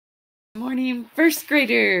Morning, first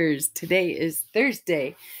graders. Today is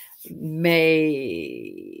Thursday,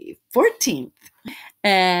 May 14th.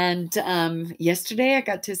 And yesterday I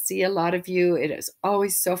got to see a lot of you. It is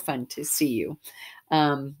always so fun to see you.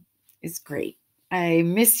 Um, it's great. I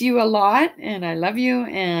miss you a lot and I love you.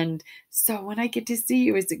 And so when I get to see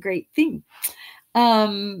you, it's a great thing.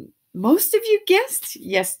 Most of you guessed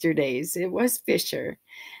yesterday's. It was Fisher.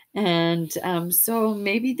 And so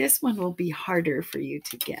maybe this one will be harder for you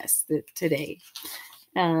to guess today.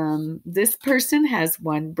 This person has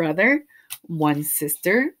one brother, one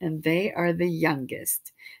sister, and they are the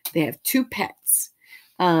youngest. They have two pets.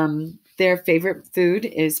 Their favorite food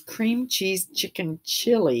is cream cheese chicken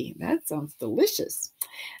chili. That sounds delicious.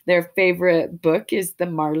 Their favorite book is the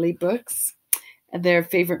Marley books. Their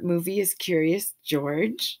favorite movie is Curious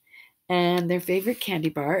George. And their favorite candy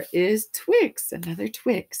bar is Twix, another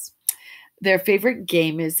Twix. Their favorite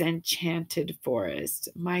game is Enchanted Forest.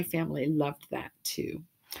 My family loved that too.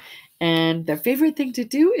 And their favorite thing to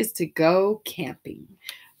do is to go camping.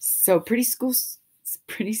 So pretty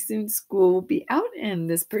soon school will be out and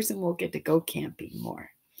this person will get to go camping more.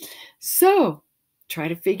 So try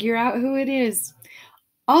to figure out who it is.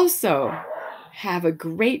 Also, have a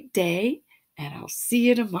great day and I'll see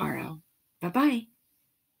you tomorrow. Bye-bye.